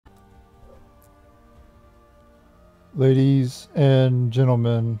Ladies and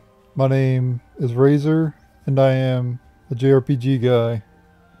gentlemen, my name is Razor, and I am a JRPG guy.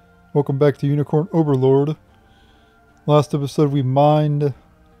 Welcome back to Unicorn Overlord. Last episode we mined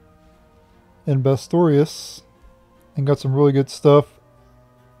in Bastorius and got some really good stuff.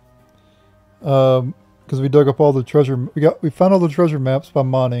 Because we dug up all the treasure. We found all the treasure maps by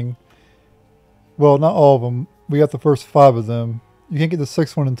mining. Well, not all of them. We got the first 5 of them. You can't get the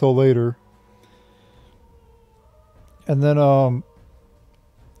 6th one until later. And then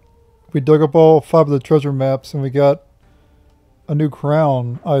we dug up all 5 of the treasure maps and we got a new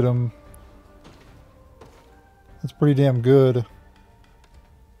crown item. That's pretty damn good.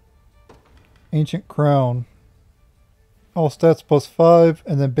 Ancient crown. All stats plus 5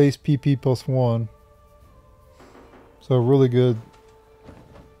 and then base PP plus 1. So really good.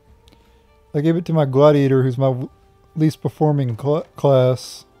 I gave it to my gladiator, who's my least performing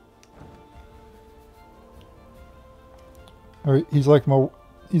class. Or he's like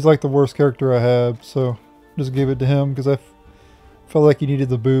the worst character I have, so just gave it to him because I felt like he needed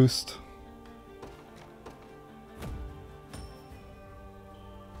the boost.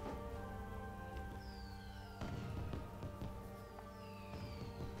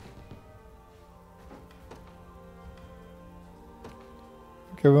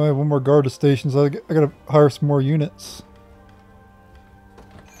 Okay, we only have one more guard to station, so I gotta hire some more units.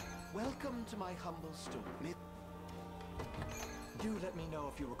 Welcome to my humble store. Do let me know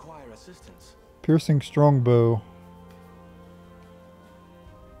if you require assistance. Piercing strongbow.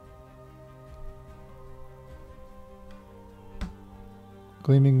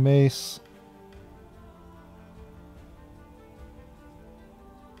 Gleaming mace.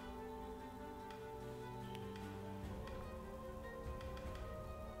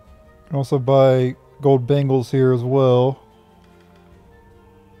 Can also buy gold bangles here as well.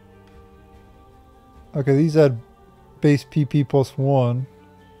 Okay, these add base PP plus 1.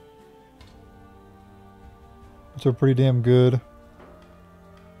 Which are pretty damn good.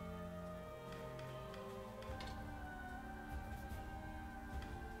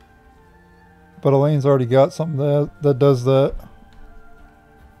 But Elaine's already got something that does that.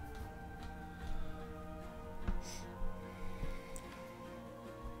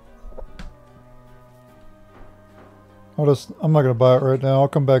 I'm not gonna buy it right now. I'll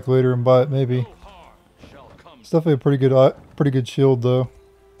come back later and buy it maybe. It's definitely a pretty good shield though.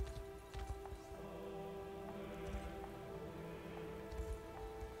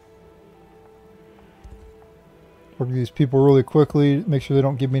 Work these people really quickly. Make sure they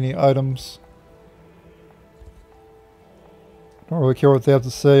don't give me any items. Don't really care what they have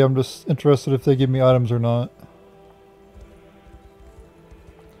to say. I'm just interested if they give me items or not.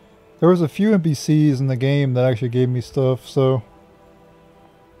 There was a few NPCs in the game that actually gave me stuff, so...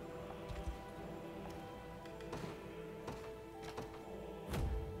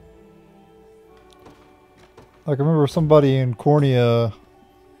 Like, I remember somebody in Cornea,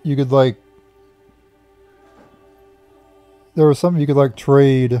 you could like... There was something you could like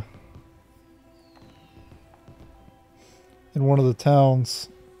trade in one of the towns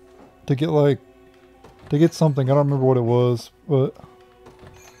to get like... To get something, I don't remember what it was, but...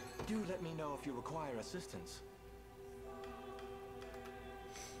 Do let me know if you require assistance.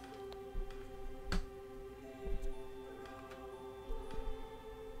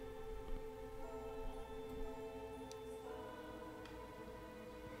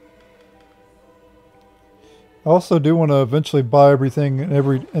 I also do want to eventually buy everything in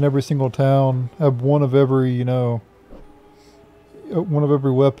every single town. Have one of every, you know, one of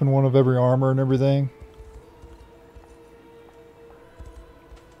every weapon, one of every armor and everything.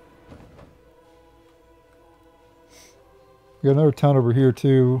 We got another town over here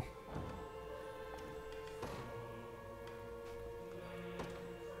too.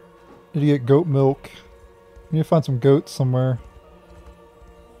 Need to get goat milk. Need to find some goats somewhere.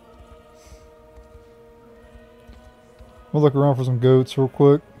 We'll look around for some goats real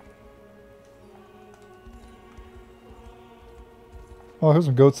quick. Oh, there's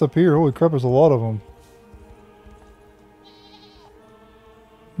some goats up here. Holy crap, there's a lot of them.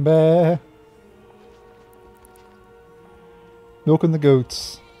 Bah. Milking the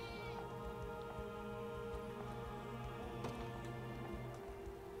goats.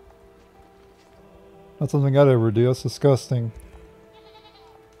 Not something I'd ever do. That's disgusting.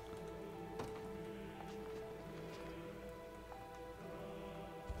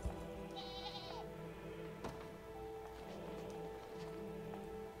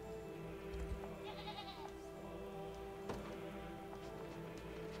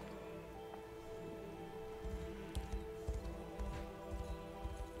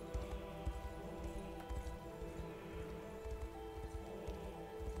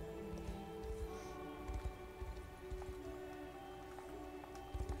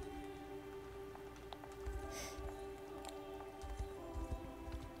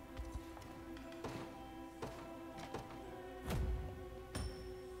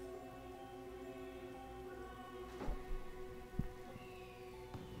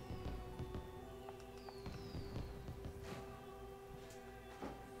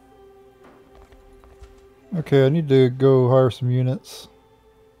 Okay, I need to go hire some units.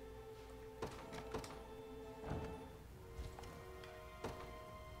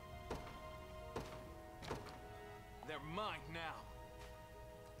 They're mine now.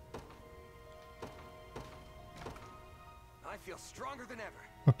 I feel stronger than ever.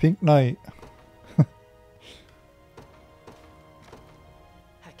 A pink knight.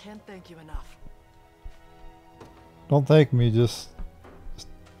 I can't thank you enough. Don't thank me, just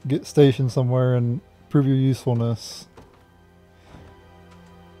get stationed somewhere and prove your usefulness.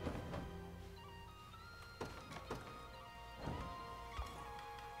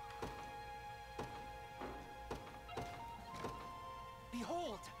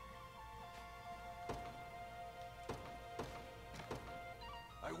 Behold!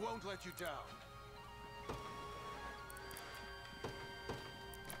 I won't let you down.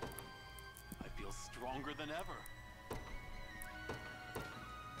 I feel stronger than ever.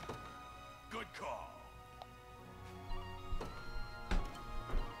 Good call.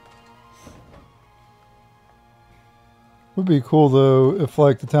 Would be cool though if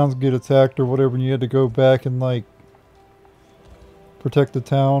like the towns get attacked or whatever and you had to go back and like protect the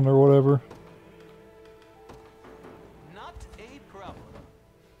town or whatever. Not a problem.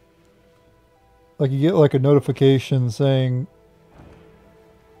 Like you get like a notification saying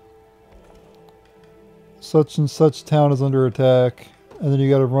such and such town is under attack, and then you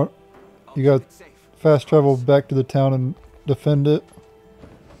gotta run, you gotta fast travel back to the town and defend it.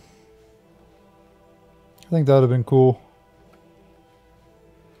 I think that would have been cool.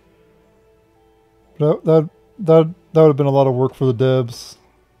 But that would have been a lot of work for the devs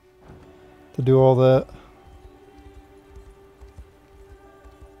to do all that.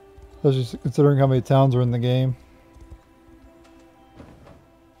 Especially considering how many towns are in the game.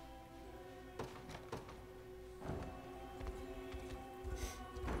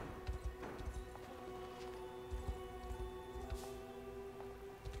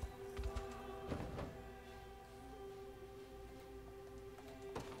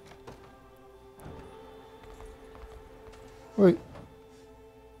 Wait.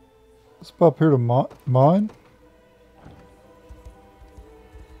 Let's pop here to mine?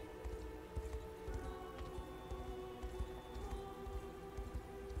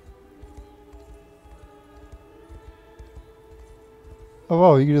 Oh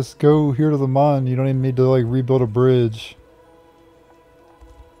wow, you can just go here to the mine. You don't even need to like rebuild a bridge.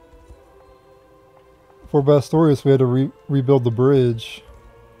 For Bastorius we had to rebuild the bridge.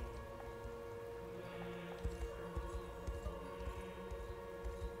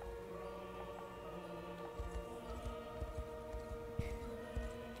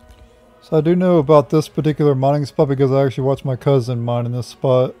 So I do know about this particular mining spot because I actually watched my cousin mine in this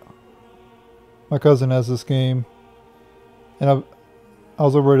spot. My cousin has this game. And I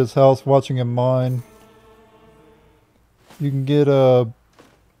was over at his house watching him mine. You can get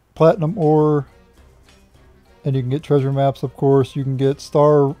platinum ore. And you can get treasure maps, of course. You can get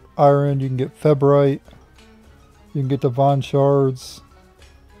star iron. You can get febrite. You can get divine shards.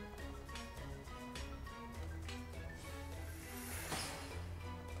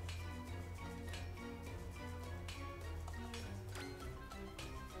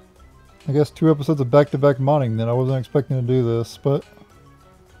 I guess 2 episodes of back-to-back mining then. I wasn't expecting to do this, but...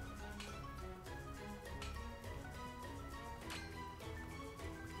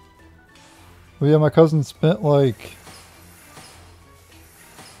 Well, yeah, my cousin spent like...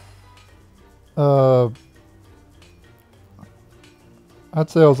 I'd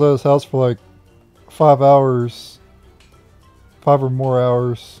say I was at his house for like 5 hours. 5 or more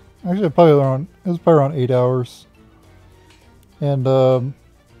hours. Actually, it was probably around 8 hours. And,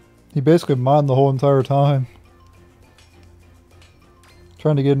 he basically mined the whole entire time.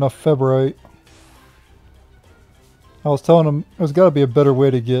 Trying to get enough febrite. I was telling him there's got to be a better way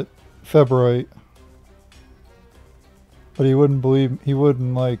to get febrite. But he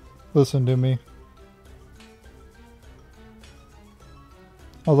wouldn't like listen to me.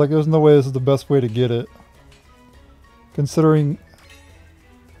 I was like, there's no way this is the best way to get it. Considering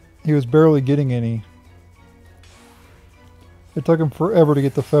he was barely getting any. It took him forever to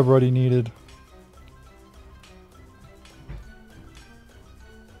get the febrite he needed.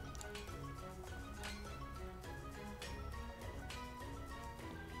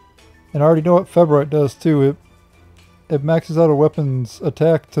 And I already know what febrite does too. It maxes out a weapon's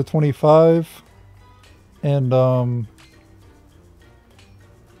attack to 25. And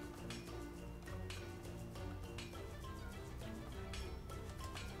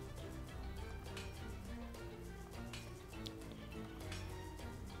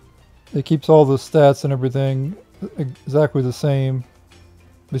it keeps all the stats and everything exactly the same.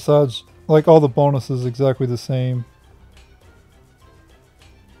 Besides Like all the bonuses exactly the same.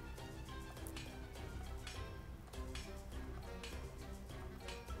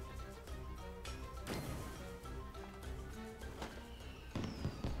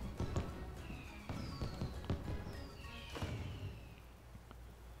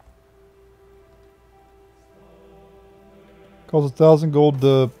 Costs 1,000 gold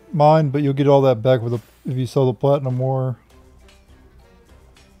to mine, but you'll get all that back with if you sell the platinum ore.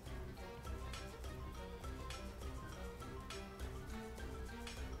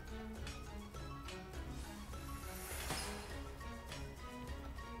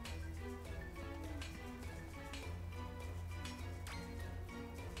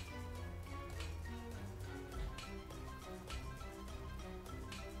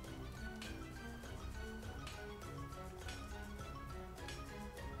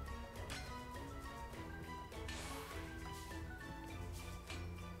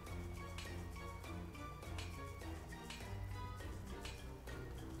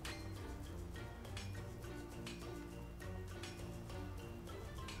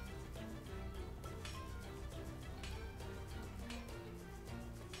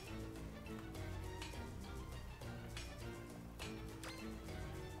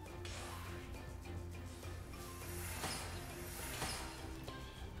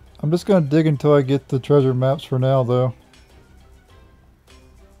 I'm just going to dig until I get the treasure maps for now, though.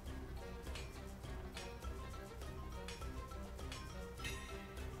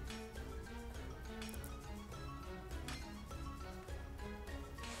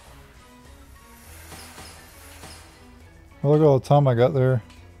 Well, look at all the time I got there.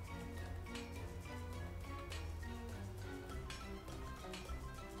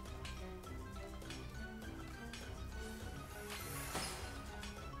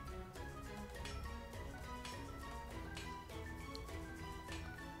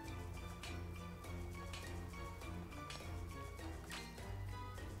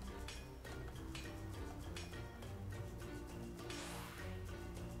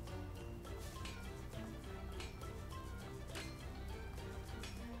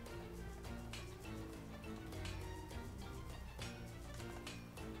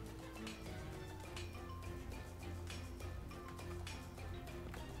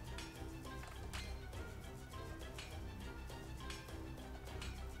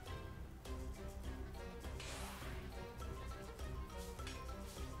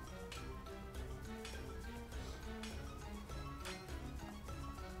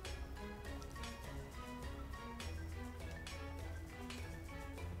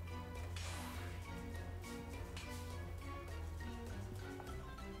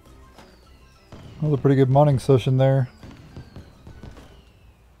 That was a pretty good mining session there.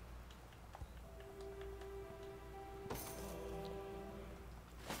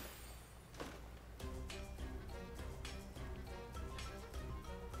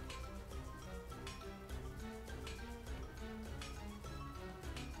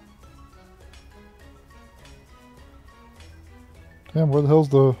 Damn, where the hell's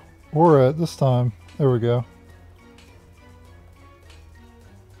the ore at this time? There we go.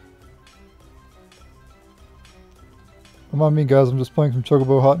 Don't mind me, guys, I'm just playing some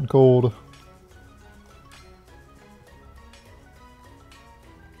Chocobo Hot and Cold.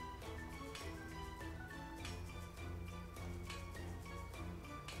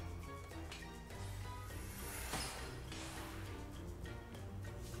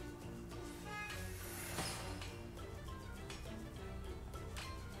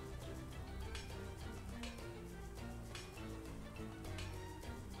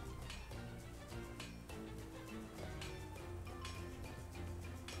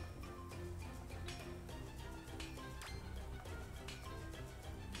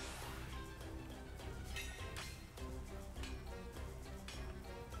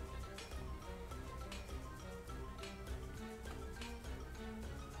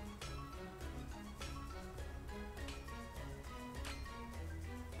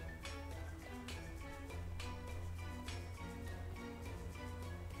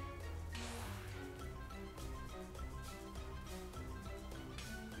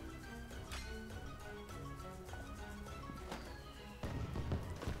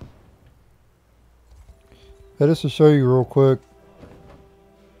 Yeah, just to show you real quick.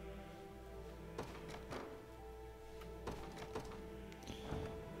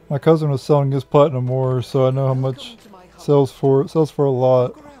 My cousin was selling his platinum ore, so I know how much it sells for. It sells for a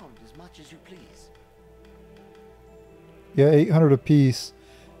lot. Yeah, 800 a piece.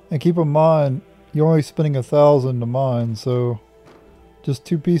 And keep in mind, you're only spending 1,000 to mine, so just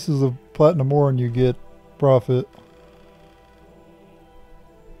 2 pieces of platinum ore and you get profit.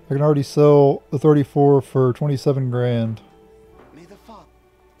 I can already sell the 34 for 27 grand. May the fog.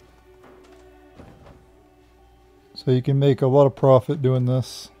 So you can make a lot of profit doing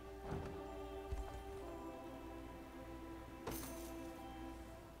this.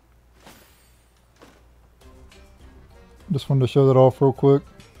 Just wanted to show that off real quick.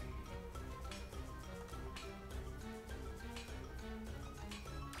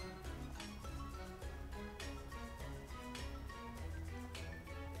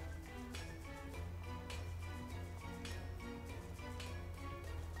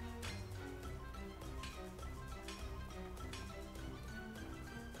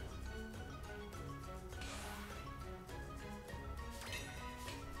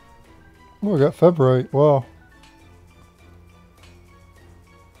 Oh, I got February. Wow.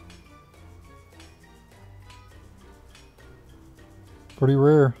 Pretty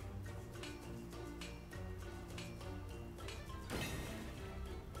rare.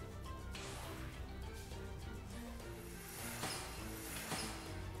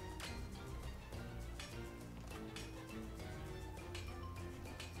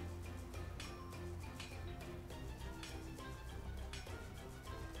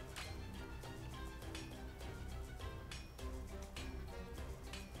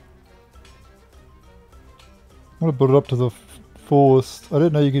 I'm gonna build it up to the fullest. I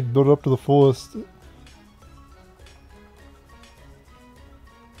didn't know you could build it up to the fullest.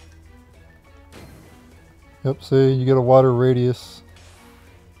 Yep, see, you get a wider radius.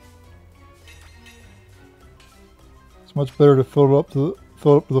 It's much better to fill it up to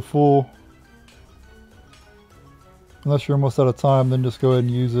the full. Unless you're almost out of time, then just go ahead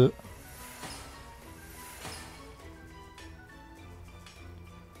and use it.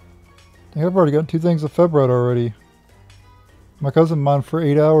 I think I've already gotten 2 things of February already. My cousin mined for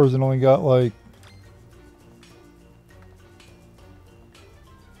 8 hours and only got like...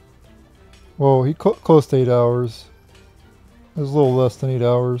 Well, he close to 8 hours. It was a little less than 8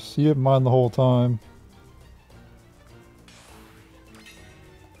 hours. He didn't mine the whole time.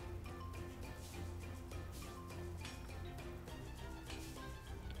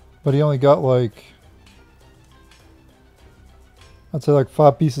 But he only got like... I'd say like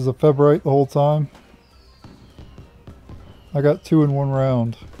 5 pieces of Febrite the whole time. I got 2 in 1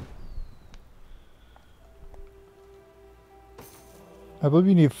 round. I believe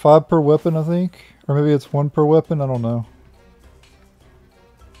you need 5 per weapon, I think. Or maybe it's 1 per weapon, I don't know.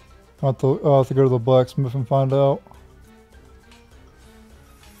 I'll have to go to the blacksmith and find out.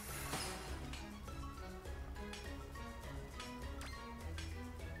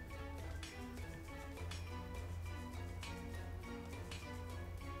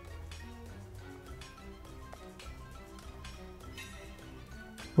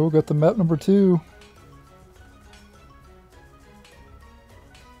 Oh, got the map number 2.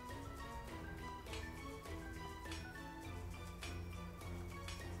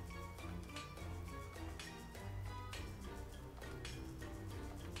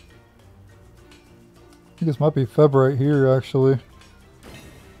 I think this might be Feb right here, actually.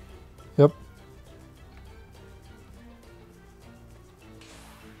 Yep.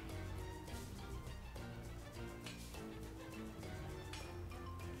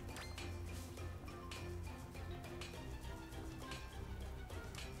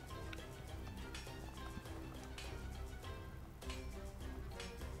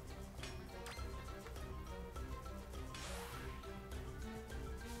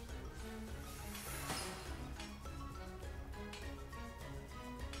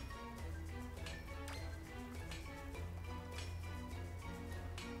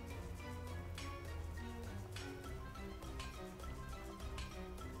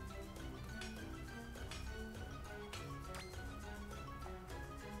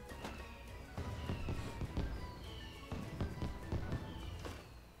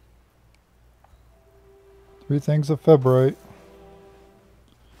 Three things of Febrite.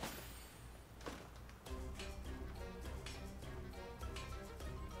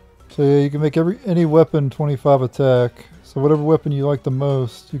 So yeah, you can make any weapon 25 attack. So whatever weapon you like the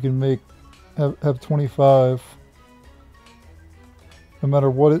most, you can make have 25. No matter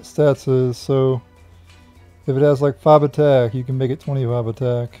what its stats is. So if it has like 5 attack, you can make it 25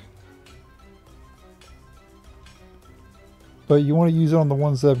 attack. But you want to use it on the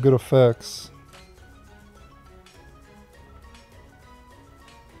ones that have good effects.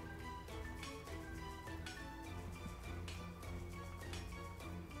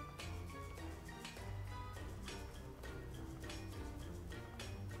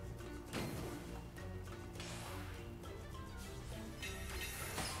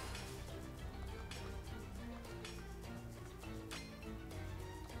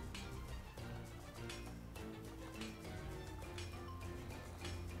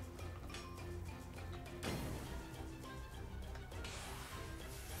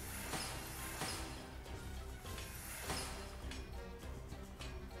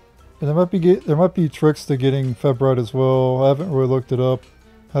 And there might be tricks to getting Febrite as well. I haven't really looked it up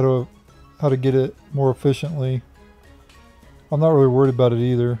how to get it more efficiently. I'm not really worried about it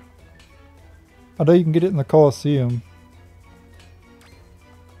either. I know you can get it in the Colosseum.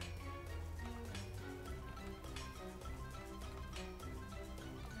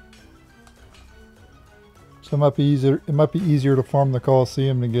 So it might be easier. It might be easier to farm the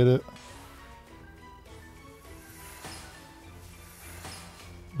Colosseum to get it.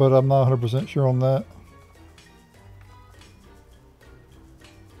 But I'm not 100% sure on that.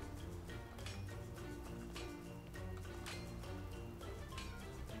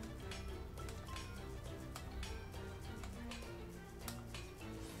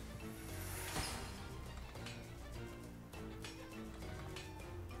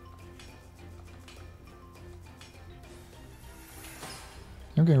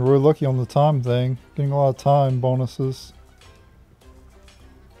 I'm getting really lucky on the time thing. Getting a lot of time bonuses.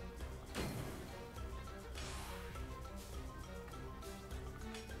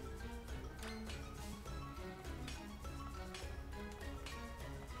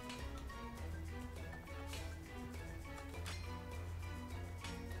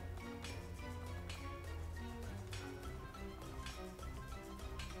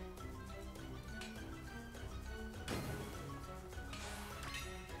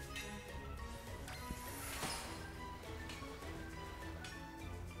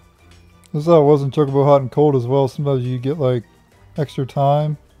 This is how it was in Chocobo Hot and Cold as well. Sometimes you get like extra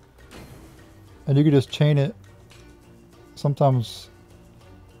time and you can just chain it. Sometimes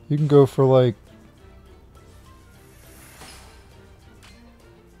you can go for like,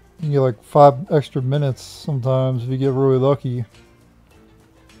 you can get like 5 extra minutes sometimes if you get really lucky.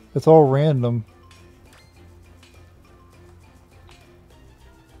 It's all random.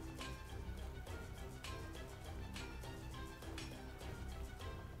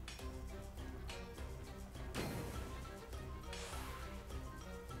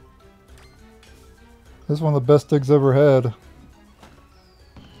 This is one of the best digs I've ever had.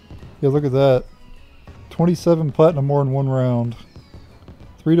 Yeah, look at that. 27 platinum ore in one round.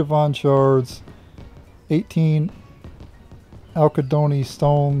 3 divine shards. 18 Alkadoni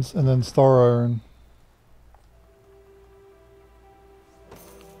stones, and then star iron.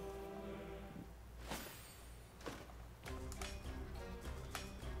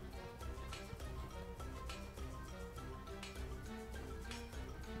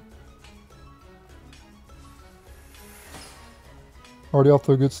 Already off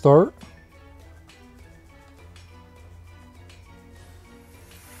to a good start.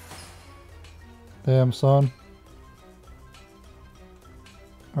 Damn, son.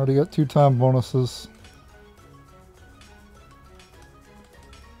 Already got 2 time bonuses.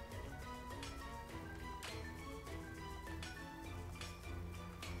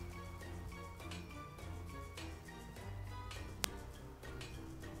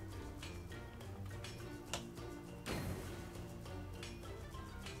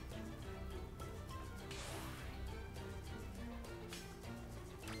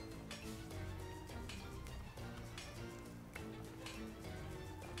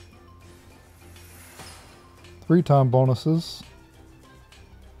 Three time bonuses.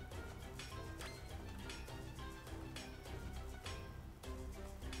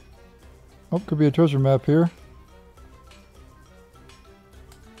 Oh, could be a treasure map here.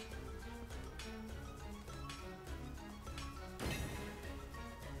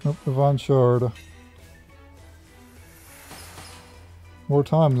 Nope, Divine Shard. More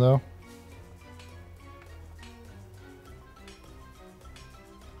time though.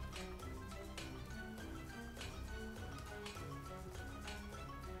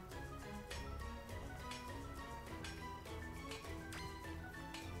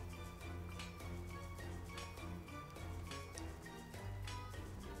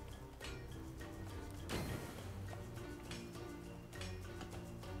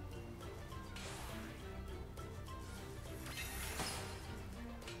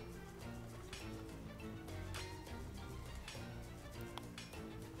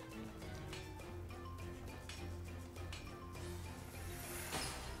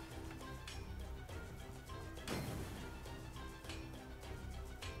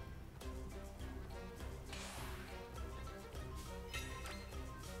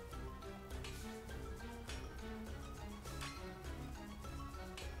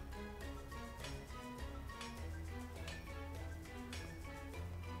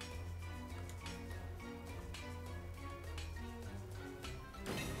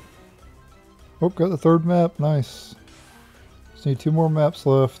 Oh, got the third map. Nice. Just need 2 more maps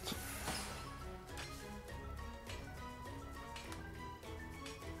left.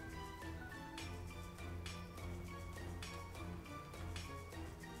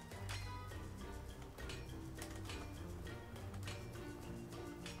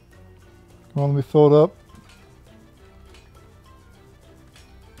 Come on, let me fill it up.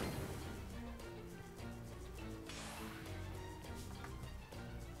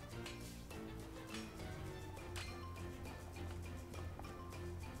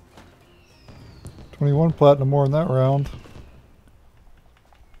 $21 platinum more in that round.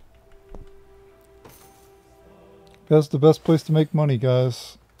 That's the best place to make money,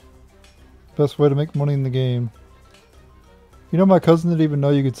 guys. Best way to make money in the game. You know, my cousin didn't even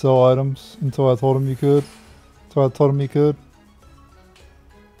know you could sell items until I told him you could. Until I told him he could.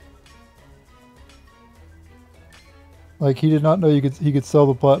 Like, he did not know he could sell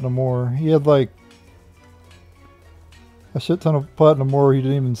the platinum ore. He had like a shit ton of platinum ore he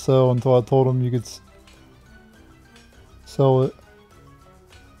didn't even sell until I told him you could sell it.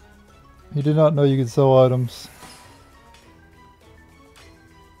 He did not know you could sell items.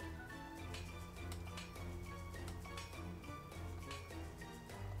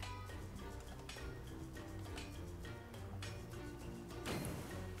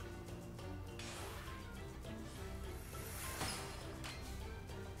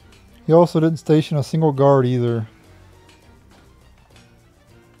 He also didn't station a single guard either.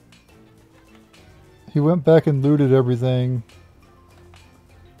 He went back and looted everything.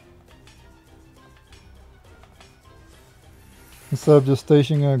 Instead of just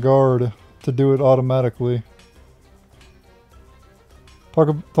stationing a guard to do it automatically.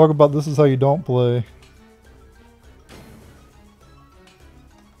 Talk about this is how you don't play.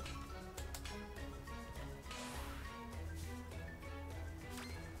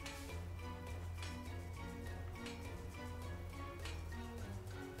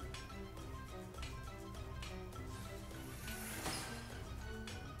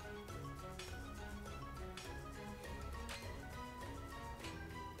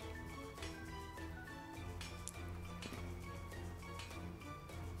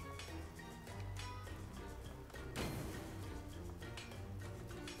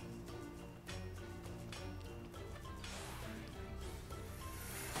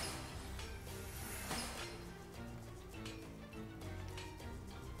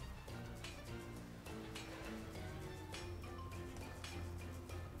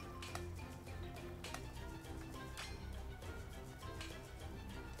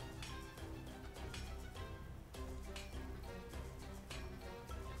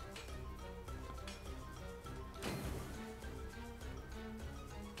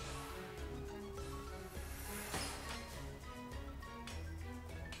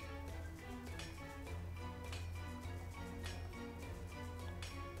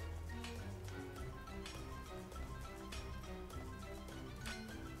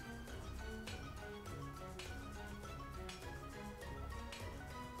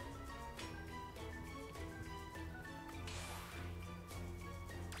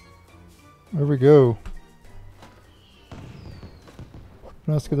 There we go.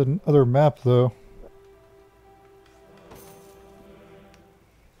 Let's get another map though.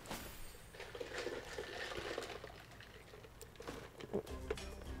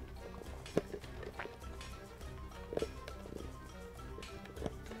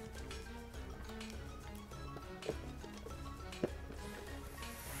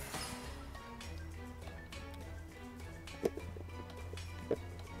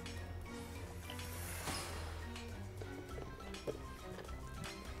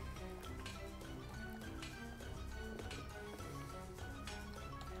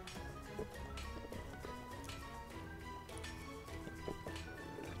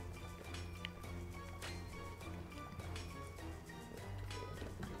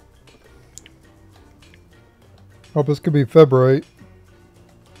 Hope this could be February.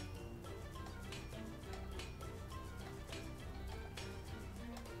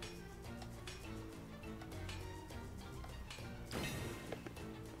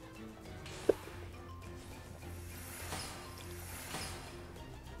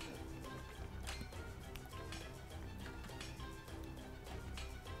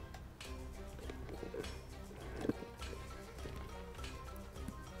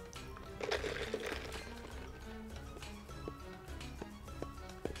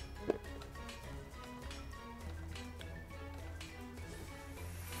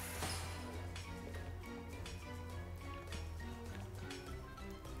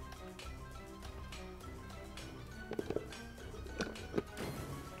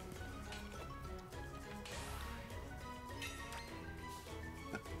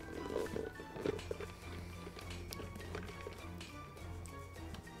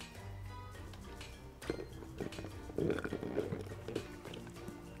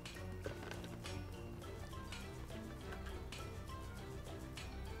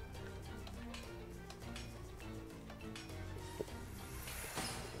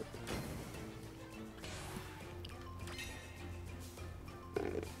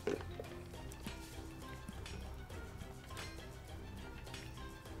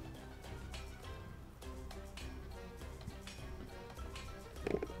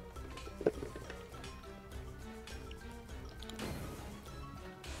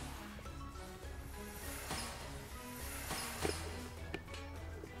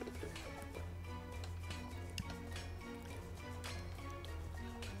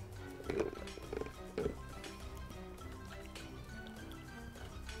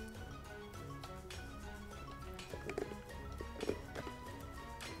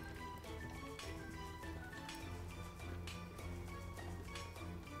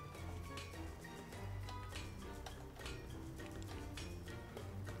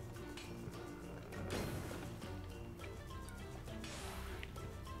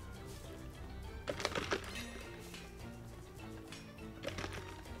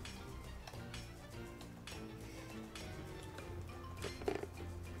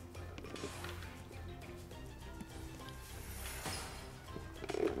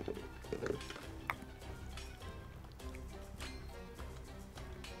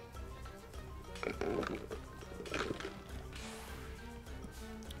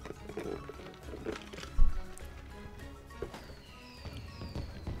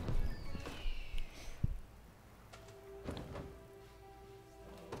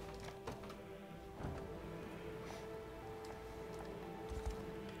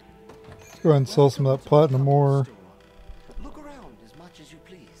 Go ahead and sell some of that platinum ore. Look around as much as you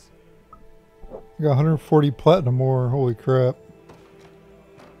please. I got 140 platinum ore. Holy crap.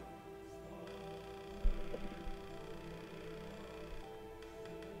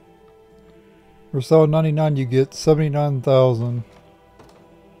 For selling 99, you get 79,000.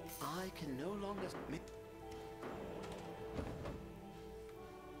 I can no longer.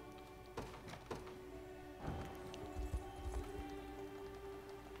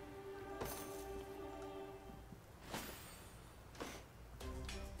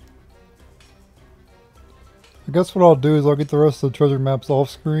 I guess what I'll do is I'll get the rest of the treasure maps off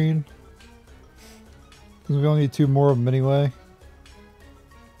screen. Because we only need 2 more of them anyway.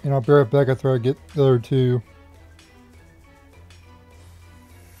 And I'll be right back after I get the other 2.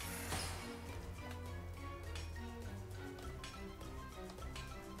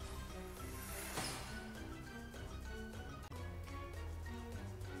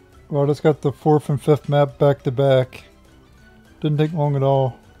 Well, I just got the 4th and 5th map back to back. Didn't take long at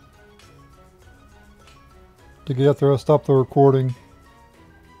all to get out there. I'll stop the recording.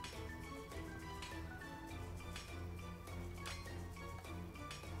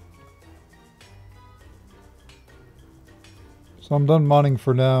 So I'm done mining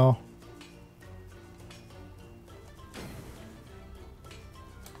for now.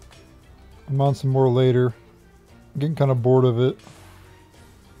 I'll mine some more later. I'm getting kind of bored of it.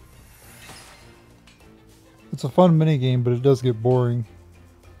 It's a fun minigame, but it does get boring.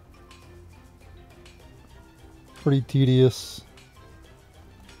 Pretty tedious.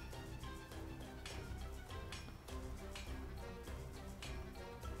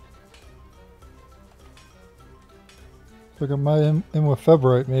 Look at my in with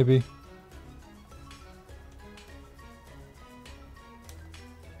Febrite, maybe.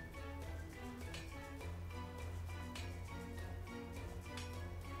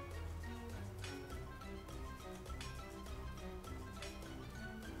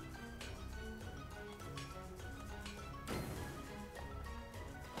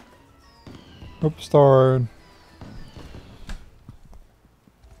 Oops, star iron.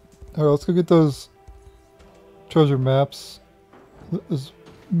 Alright, let's go get those treasure maps. As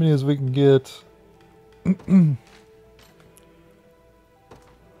many as we can get. Probably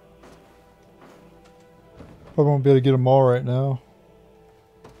won't be able to get them all right now.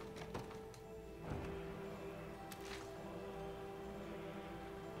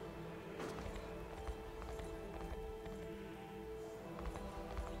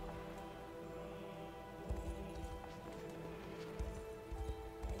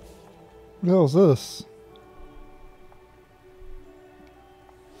 What the hell is this?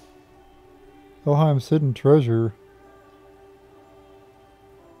 Helheim's hidden treasure.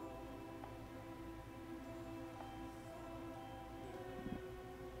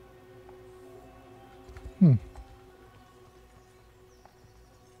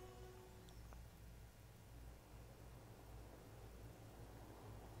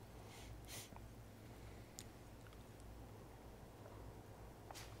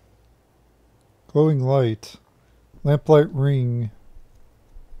 Glowing light. Lamplight ring.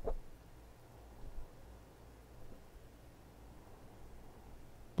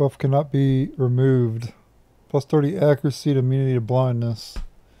 Buff cannot be removed. Plus 30 accuracy to immunity to blindness.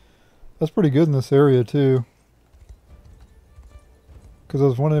 That's pretty good in this area too. Because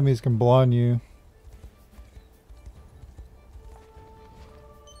those one enemies can blind you.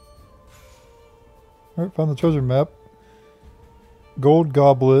 Alright, found the treasure map. Gold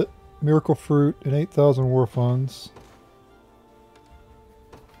goblet, miracle fruit, and 8,000 war funds.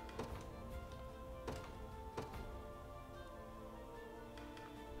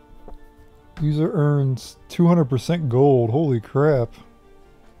 User earns 200% gold. Holy crap.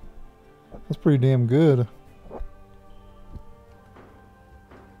 That's pretty damn good.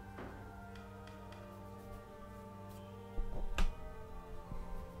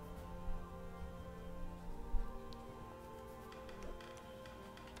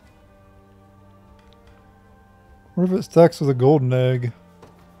 What if it stacks with a golden egg?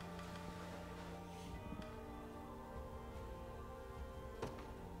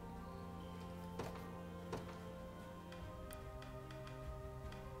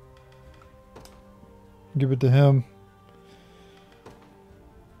 Give it to him.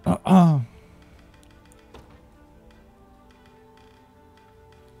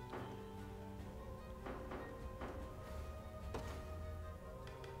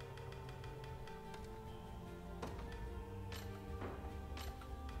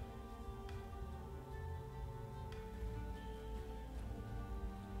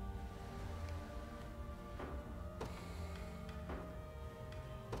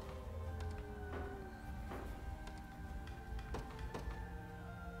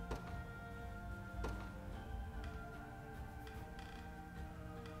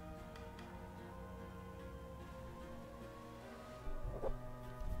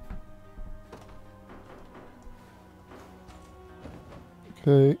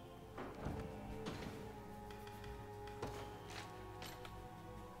 Okay.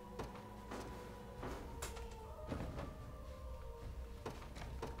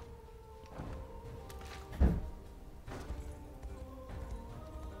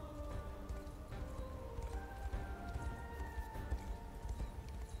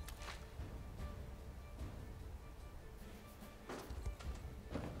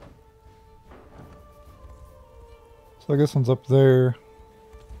 So I guess one's up there.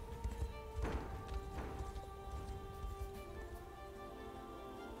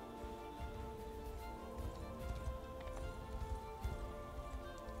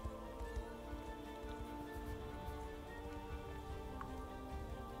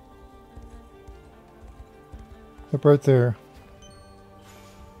 Up right there.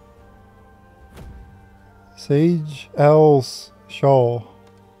 Sage Owl's Shawl.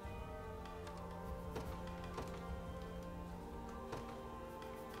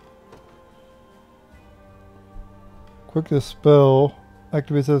 Quick Dispel.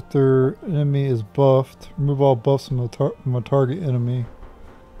 Activates after enemy is buffed. Remove all buffs from a target enemy.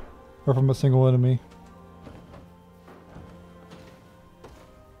 Or from a single enemy.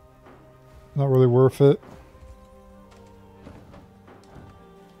 Not really worth it.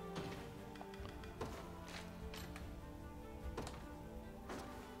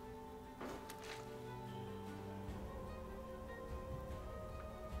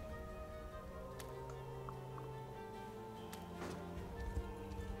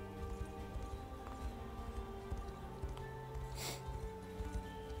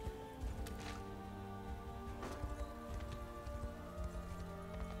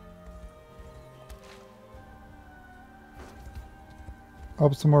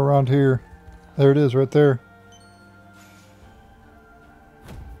 Up somewhere around here. There it is, right there.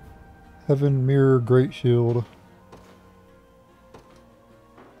 Heaven Mirror Great Shield.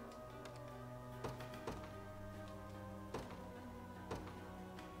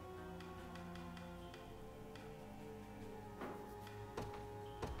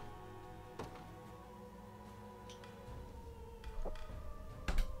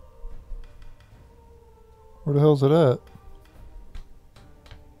 Where the hell's it at?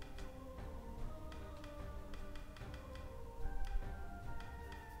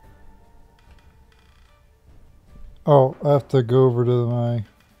 Oh, I have to go over to my...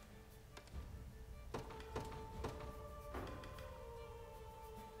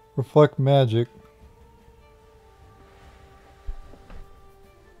 Reflect Magic.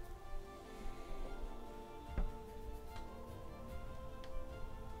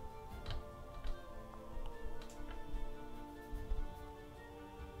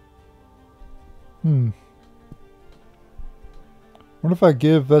 What if I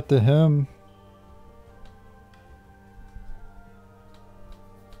give that to him?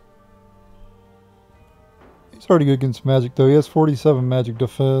 He's already good against magic though. He has 47 magic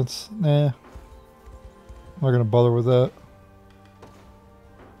defense. Nah. I'm not gonna bother with that.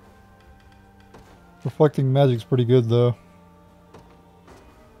 Reflecting magic's pretty good though.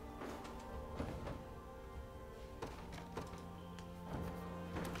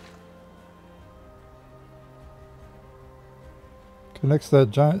 Connects that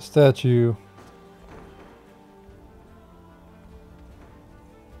giant statue.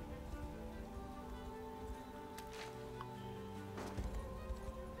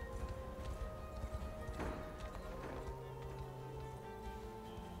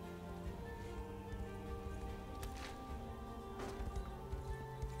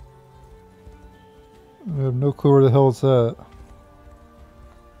 I have no clue where the hell it's at.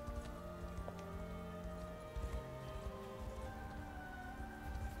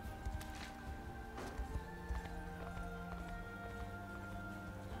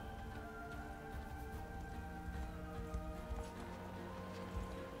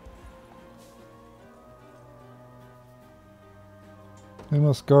 They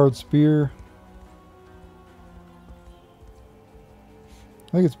must guard spear.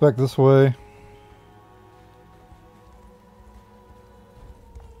 I think it's back this way.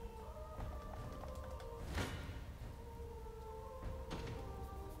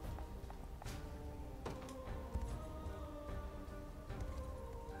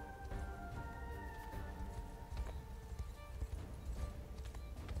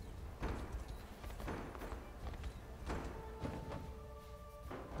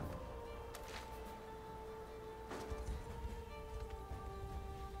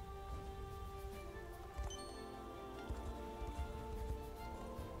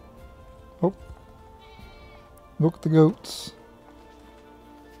 Oh. Look at the goats.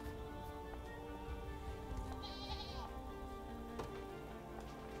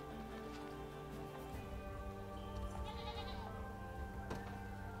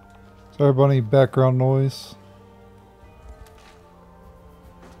 Sorry about any background noise.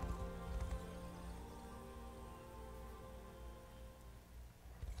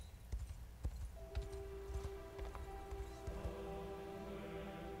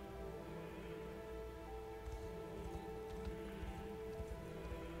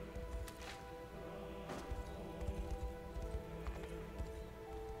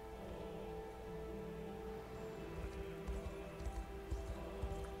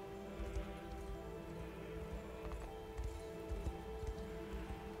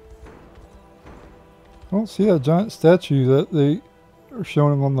 I don't see that giant statue that they are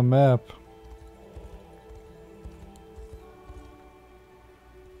showing on the map.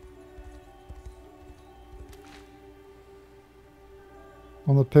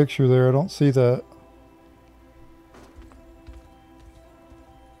 On the picture there, I don't see that.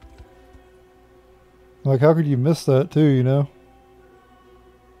 Like, how could you miss that too, you know?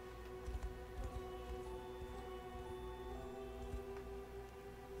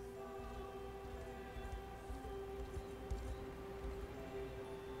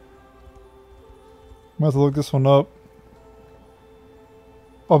 Might have to look this one up.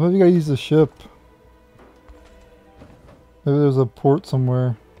 Oh, maybe you gotta use the ship. Maybe there's a port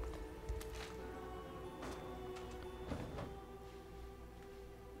somewhere.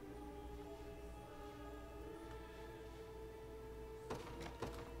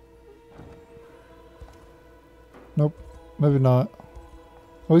 Nope, maybe not.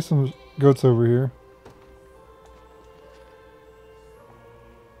 At least some goats over here.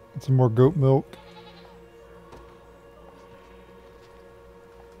 Get some more goat milk.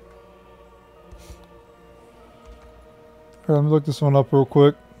 Alright, let me look this one up real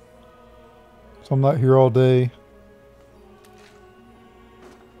quick. So I'm not here all day.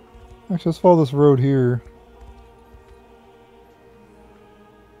 Actually, let's follow this road here.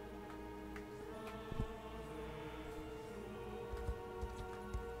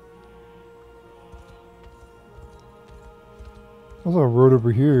 There's a road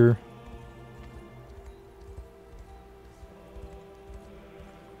over here.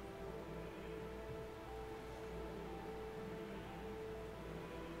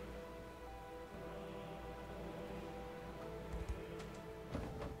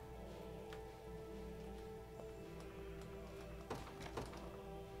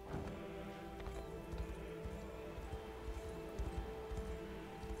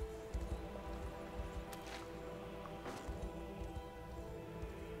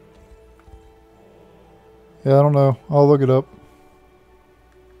 Yeah, I don't know. I'll look it up.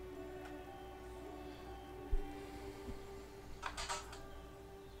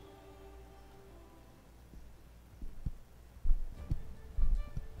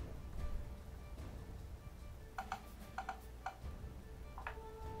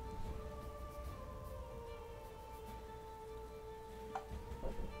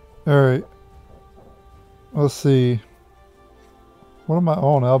 Alright. Let's see. What am I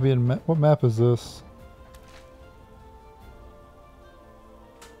on? Albion map? What map is this?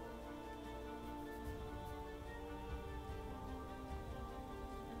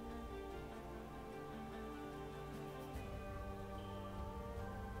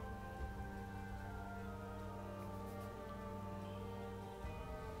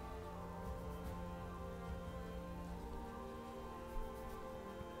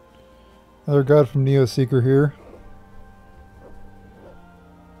 Another guide from Neo Seeker here.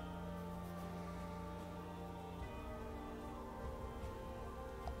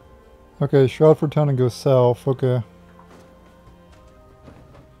 Okay, Shroudford Town and go south. Okay.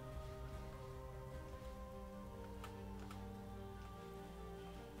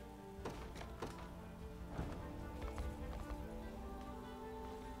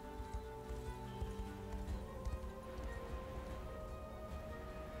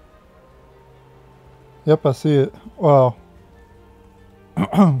 Yep, I see it. Wow.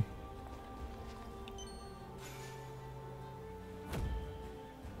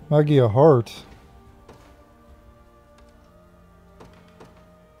 Maggie a heart.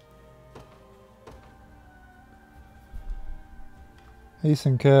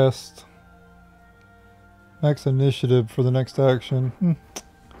 Hasten cast. Max initiative for the next action. I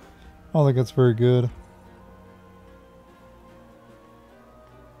don't think that's very good.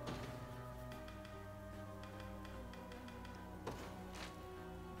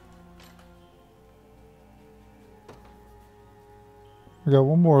 We got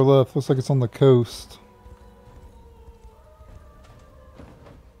one more left. Looks like it's on the coast.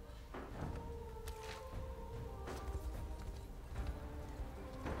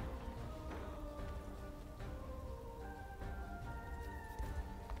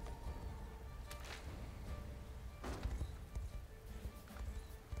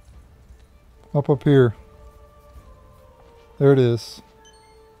 Up here. There it is.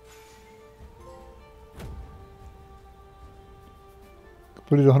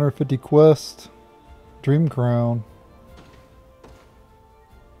 Completed 150 quests. Dream Crown.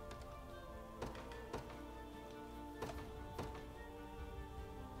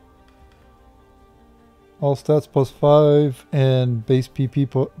 All stats +5 and base PP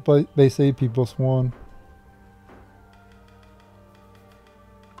base AP +1.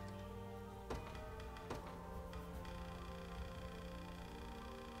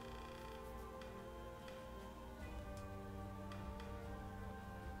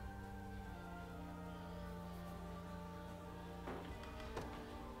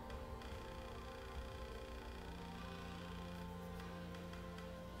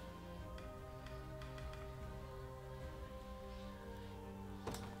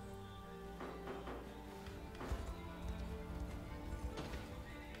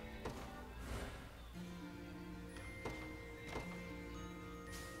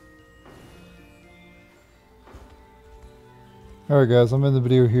 Alright guys, I'm in the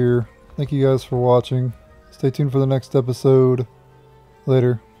video here. Thank you guys for watching. Stay tuned for the next episode.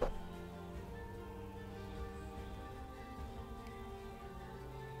 Later.